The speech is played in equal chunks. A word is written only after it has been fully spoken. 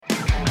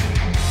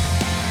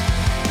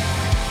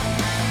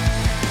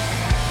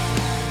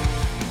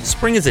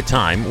Spring is a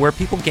time where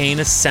people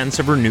gain a sense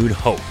of renewed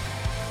hope.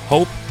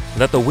 Hope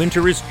that the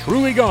winter is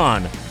truly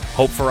gone.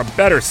 Hope for a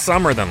better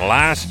summer than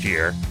last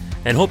year.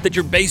 And hope that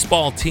your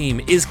baseball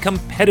team is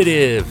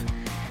competitive.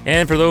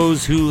 And for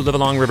those who live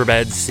along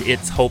riverbeds,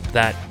 it's hope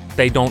that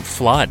they don't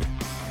flood.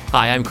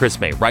 Hi, I'm Chris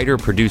May, writer,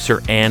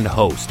 producer, and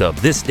host of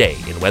This Day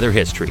in Weather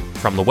History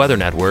from the Weather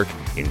Network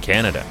in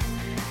Canada.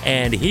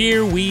 And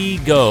here we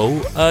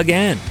go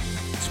again.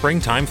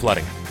 Springtime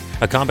flooding.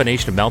 A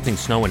combination of melting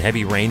snow and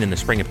heavy rain in the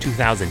spring of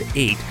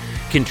 2008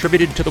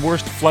 contributed to the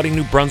worst flooding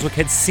New Brunswick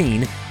had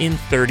seen in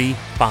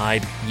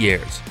 35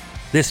 years.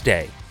 This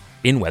day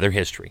in weather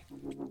history.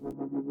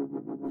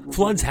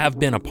 Floods have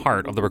been a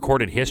part of the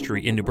recorded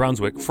history in New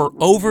Brunswick for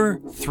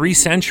over 3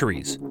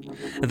 centuries.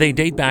 They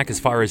date back as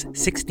far as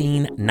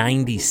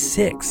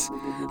 1696.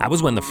 That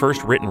was when the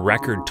first written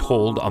record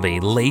told of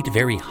a late,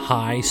 very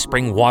high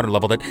spring water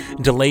level that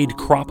delayed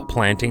crop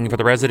planting for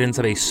the residents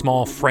of a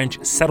small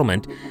French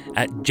settlement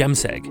at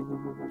Jemseg.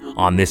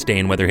 On this day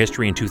in weather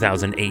history in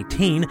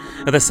 2018,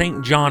 the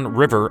St. John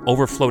River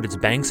overflowed its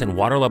banks and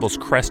water levels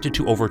crested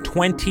to over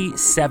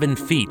 27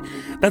 feet.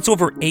 That's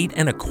over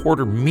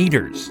 8.25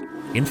 meters.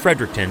 In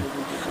Fredericton,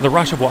 the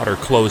rush of water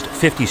closed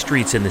 50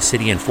 streets in the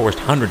city and forced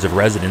hundreds of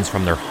residents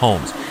from their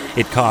homes.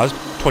 It caused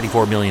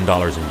 $24 million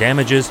in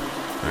damages.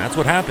 And that's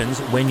what happens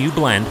when you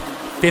blend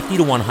 50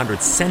 to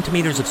 100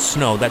 centimeters of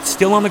snow that's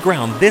still on the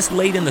ground this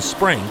late in the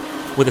spring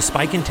with a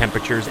spike in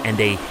temperatures and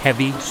a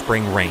heavy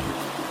spring rain.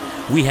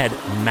 We had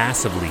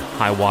massively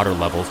high water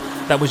levels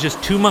that was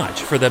just too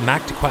much for the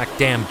Mactaquac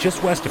Dam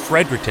just west of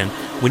Fredericton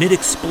when it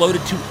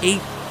exploded to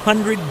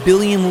 800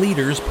 billion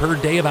liters per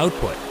day of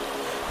output.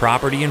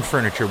 Property and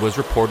furniture was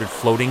reported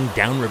floating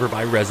downriver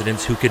by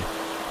residents who could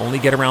only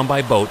get around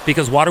by boat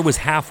because water was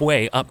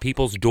halfway up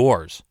people's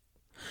doors.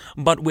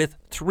 But with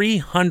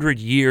 300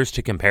 years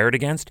to compare it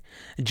against,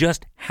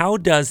 just how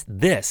does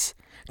this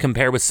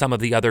compare with some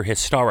of the other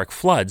historic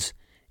floods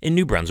in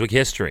New Brunswick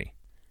history?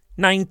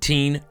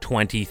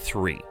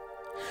 1923.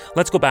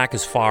 Let's go back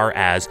as far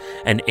as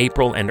an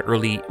April and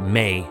early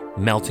May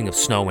melting of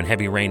snow and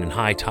heavy rain and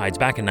high tides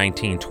back in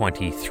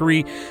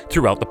 1923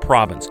 throughout the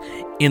province.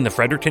 In the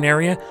Fredericton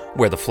area,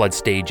 where the flood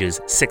stage is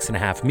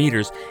 6.5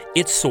 meters,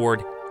 it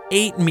soared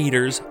 8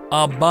 meters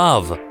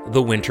above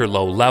the winter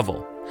low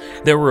level.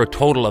 There were a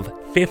total of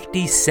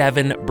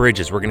 57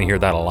 bridges, we're going to hear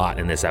that a lot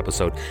in this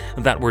episode,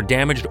 that were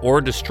damaged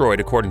or destroyed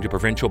according to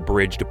Provincial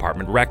Bridge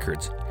Department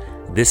records.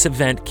 This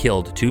event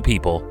killed 2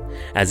 people,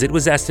 as it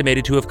was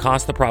estimated to have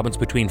cost the province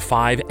between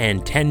 $5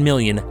 and $10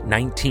 million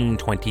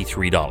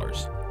 1923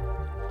 dollars.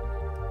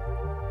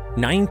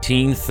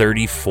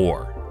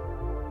 1934.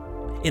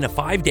 In a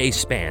 5-day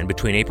span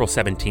between April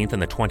 17th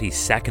and the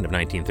 22nd of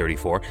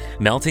 1934,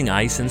 melting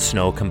ice and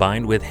snow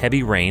combined with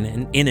heavy rain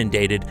and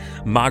inundated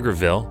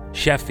Magerville,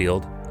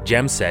 Sheffield,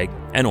 Jemseg,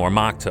 and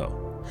Ormocto.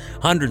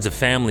 Hundreds of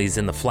families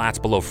in the flats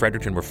below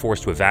Fredericton were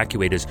forced to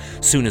evacuate as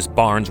soon as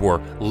barns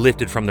were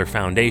lifted from their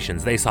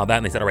foundations. They saw that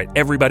and they said, all right,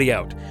 everybody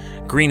out.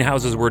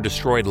 Greenhouses were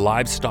destroyed,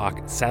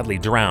 livestock sadly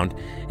drowned,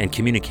 and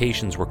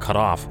communications were cut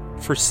off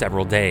for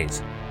several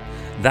days.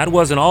 That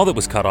wasn't all that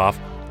was cut off.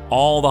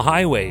 All the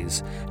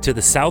highways to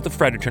the south of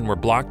Fredericton were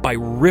blocked by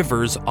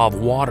rivers of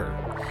water,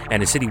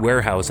 and a city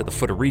warehouse at the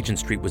foot of Regent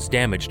Street was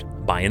damaged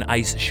by an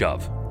ice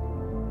shove.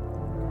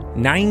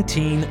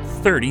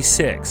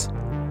 1936.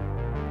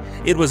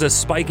 It was a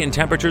spike in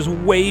temperatures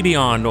way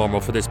beyond normal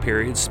for this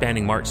period,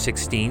 spanning March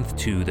 16th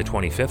to the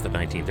 25th of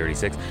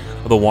 1936.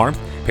 The warmth,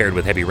 paired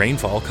with heavy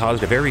rainfall,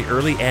 caused a very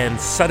early and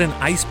sudden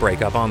ice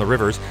breakup on the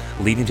rivers,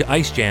 leading to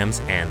ice jams,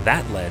 and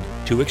that led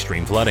to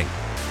extreme flooding.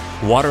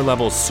 Water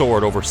levels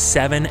soared over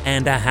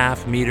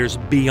 7.5 meters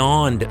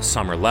beyond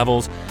summer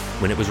levels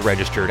when it was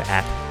registered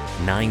at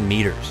 9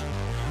 meters.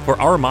 For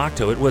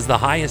Ormocto, it was the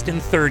highest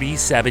in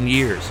 37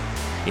 years.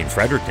 In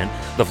Fredericton,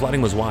 the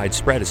flooding was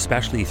widespread,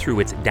 especially through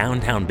its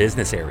downtown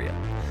business area.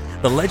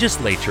 The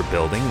legislature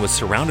building was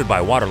surrounded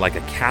by water like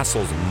a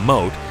castle's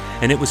moat,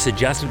 and it was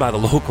suggested by the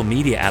local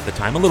media at the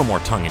time, a little more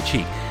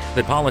tongue-in-cheek,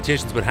 that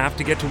politicians would have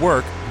to get to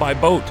work by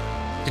boat.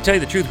 To tell you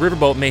the truth,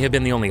 riverboat may have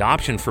been the only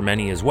option for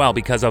many as well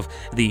because of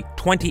the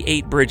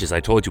 28 bridges,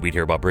 I told you we'd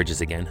hear about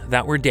bridges again,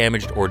 that were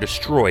damaged or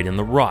destroyed in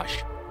the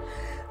rush.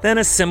 Then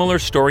a similar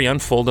story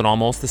unfolded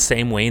almost the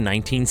same way in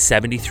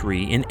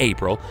 1973 in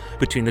April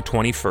between the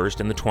 21st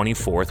and the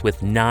 24th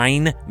with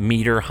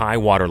 9-meter high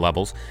water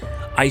levels,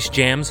 ice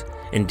jams,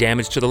 and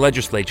damage to the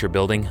legislature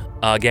building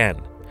again.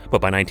 But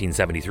by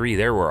 1973,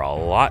 there were a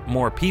lot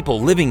more people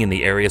living in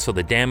the area, so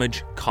the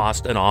damage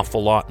cost an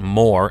awful lot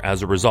more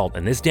as a result.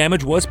 And this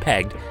damage was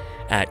pegged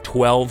at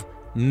 $12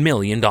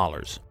 million.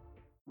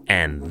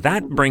 And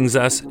that brings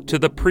us to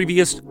the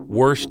previous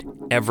worst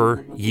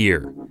ever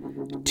year,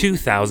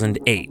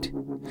 2008.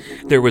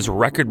 There was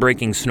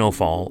record-breaking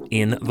snowfall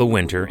in the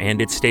winter,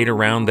 and it stayed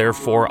around there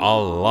for a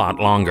lot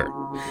longer.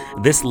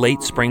 This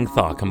late spring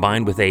thaw,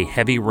 combined with a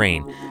heavy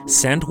rain,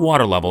 sent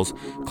water levels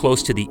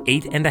close to the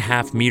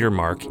 8.5 meter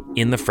mark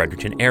in the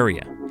Fredericton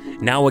area.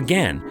 Now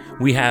again,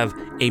 we have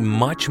a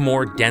much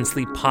more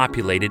densely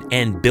populated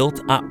and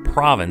built-up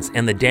province,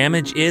 and the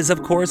damage is,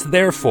 of course,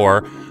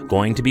 therefore,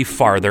 going to be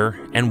farther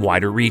and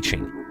wider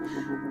reaching.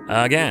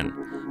 Again,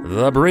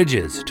 the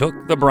bridges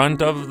took the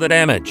brunt of the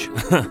damage,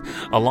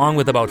 along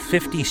with about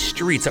 50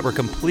 streets that were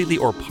completely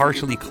or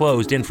partially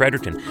closed in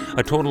Fredericton.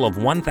 A total of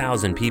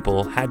 1,000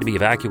 people had to be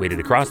evacuated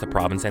across the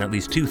province, and at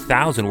least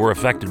 2,000 were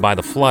affected by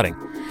the flooding.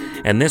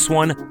 And this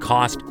one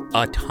cost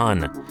a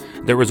ton.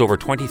 There was over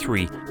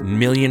 $23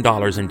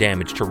 million in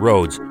damage to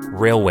roads,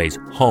 railways,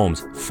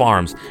 homes,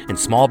 farms, and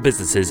small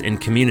businesses in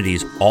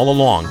communities all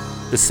along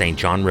the St.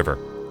 John River.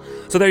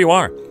 So there you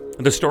are.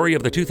 The story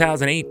of the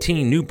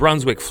 2018 New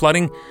Brunswick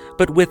flooding,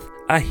 but with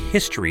a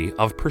history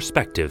of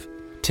perspective.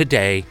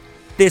 Today,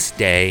 this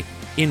day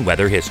in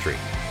weather history.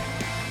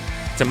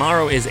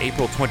 Tomorrow is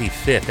April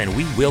 25th, and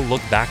we will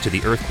look back to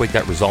the earthquake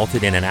that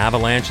resulted in an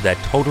avalanche that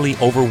totally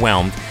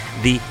overwhelmed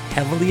the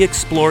heavily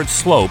explored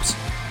slopes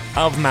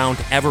of Mount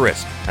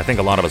Everest. I think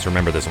a lot of us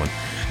remember this one.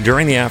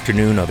 During the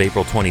afternoon of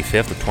April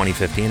 25th of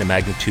 2015, a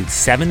magnitude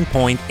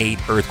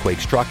 7.8 earthquake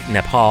struck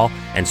Nepal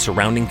and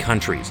surrounding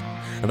countries.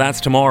 That's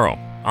tomorrow,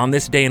 on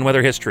this day in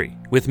weather history,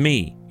 with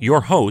me,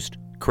 your host,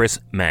 Chris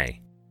May.